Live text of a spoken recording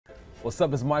What's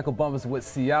up, it's Michael Bumpus with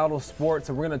Seattle Sports,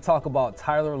 and we're going to talk about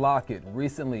Tyler Lockett.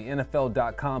 Recently,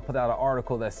 NFL.com put out an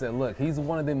article that said, look, he's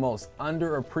one of the most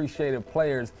underappreciated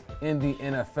players in the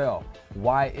NFL.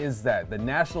 Why is that? The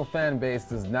national fan base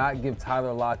does not give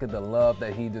Tyler Lockett the love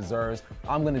that he deserves.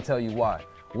 I'm going to tell you why.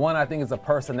 One, I think it's a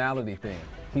personality thing.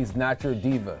 He's not your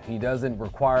diva. He doesn't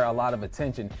require a lot of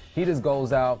attention. He just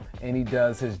goes out and he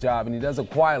does his job, and he does it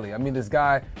quietly. I mean, this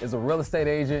guy is a real estate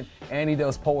agent and he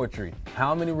does poetry.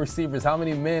 How many receivers, how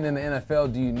many men in the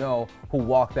NFL do you know who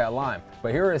walk that line?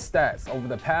 But here are his stats. Over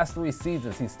the past 3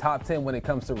 seasons, he's top 10 when it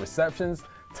comes to receptions,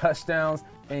 touchdowns,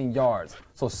 and yards.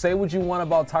 So say what you want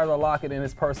about Tyler Lockett and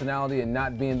his personality and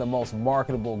not being the most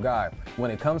marketable guy. When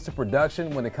it comes to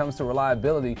production, when it comes to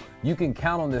reliability, you can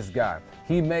count on this guy.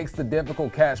 He makes the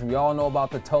difficult catch. We all know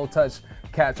about the toe touch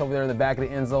catch over there in the back of the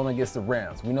end zone against the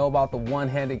Rams. We know about the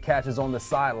one-handed catches on the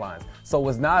sidelines. So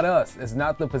it's not us, it's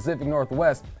not the Pacific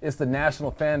Northwest, it's the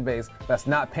national fan base that's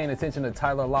not paying attention to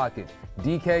Tyler Lockett.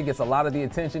 DK gets a lot of the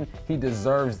attention, he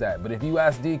deserves that. But if you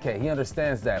ask DK, he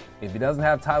understands that. If he doesn't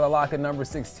have Tyler Lockett, number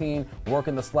 16,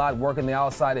 working the slot, working the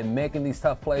outside, and making these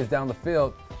tough plays down the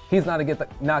field, he's not going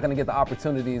to get the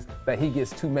opportunities that he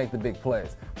gets to make the big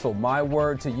plays. So my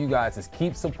word to you guys is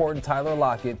keep supporting Tyler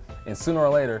Lockett, and sooner or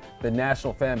later, the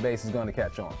national fan base is going to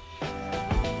catch on.